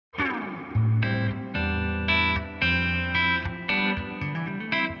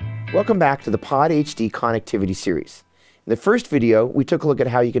Welcome back to the Pod HD connectivity series. In the first video, we took a look at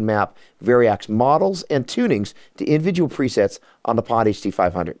how you can map Variax models and tunings to individual presets on the Pod HD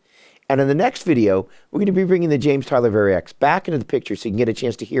 500. And in the next video, we're going to be bringing the James Tyler Variax back into the picture so you can get a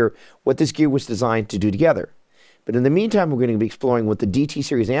chance to hear what this gear was designed to do together. But in the meantime, we're going to be exploring what the DT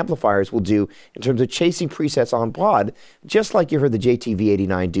series amplifiers will do in terms of chasing presets on Pod, just like you heard the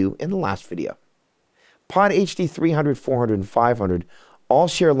JTV89 do in the last video. Pod HD 300, 400, and 500 all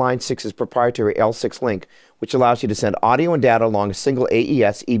share Line 6's proprietary L6 link, which allows you to send audio and data along a single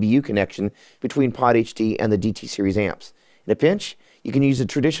AES EBU connection between Pod HD and the DT series amps. In a pinch, you can use a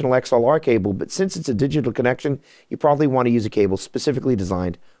traditional XLR cable, but since it's a digital connection, you probably want to use a cable specifically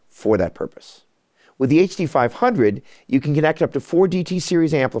designed for that purpose. With the HD500, you can connect up to 4 DT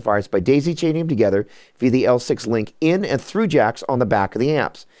series amplifiers by daisy chaining them together via the L6 link in and through jacks on the back of the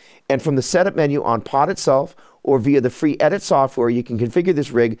amps. And from the setup menu on Pod itself or via the free Edit software, you can configure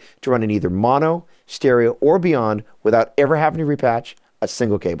this rig to run in either mono, stereo, or beyond without ever having to repatch a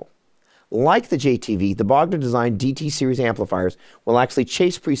single cable. Like the JTV, the Bogner-designed DT series amplifiers will actually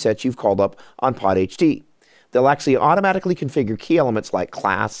chase presets you've called up on Pod HD. They'll actually automatically configure key elements like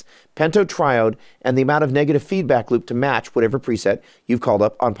class, pentode, triode, and the amount of negative feedback loop to match whatever preset you've called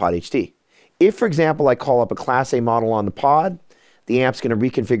up on Pod HD. If, for example, I call up a Class A model on the Pod, the amp's going to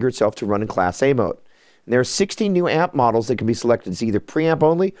reconfigure itself to run in Class A mode. And there are 16 new amp models that can be selected as either preamp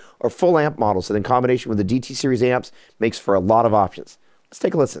only or full amp models that in combination with the DT series amps makes for a lot of options. Let's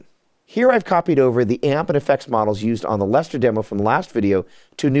take a listen. Here I've copied over the amp and effects models used on the Lester demo from the last video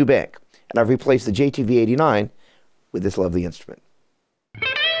to a new bank, and I've replaced the JTV89 with this lovely instrument.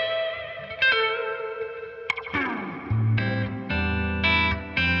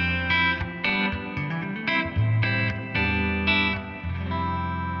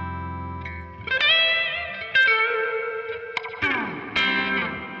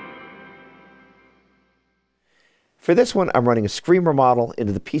 For this one, I'm running a Screamer model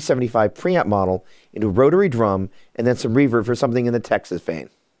into the P75 preamp model, into a rotary drum, and then some reverb for something in the Texas vein.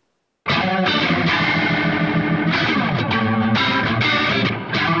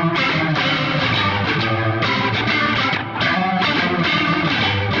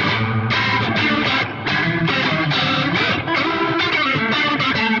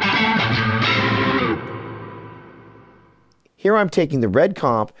 Here I'm taking the red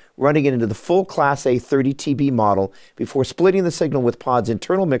comp, running it into the full Class A 30 TB model before splitting the signal with Pod's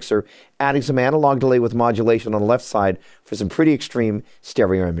internal mixer, adding some analog delay with modulation on the left side for some pretty extreme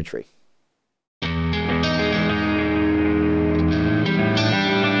stereo imagery.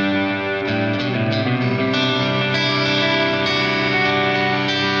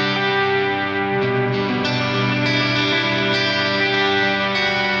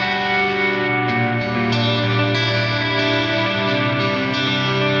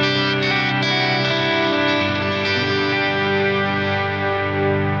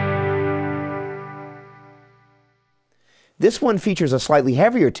 This one features a slightly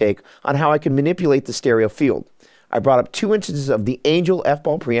heavier take on how I can manipulate the stereo field. I brought up 2 instances of the Angel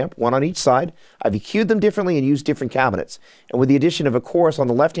F-ball preamp, one on each side. I've EQ'd them differently and used different cabinets. And with the addition of a chorus on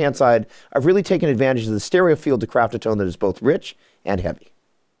the left-hand side, I've really taken advantage of the stereo field to craft a tone that is both rich and heavy.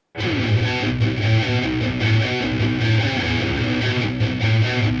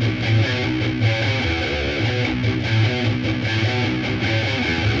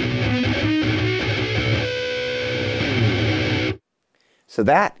 So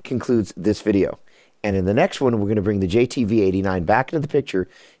that concludes this video. And in the next one, we're going to bring the JTV89 back into the picture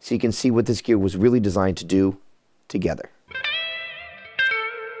so you can see what this gear was really designed to do together.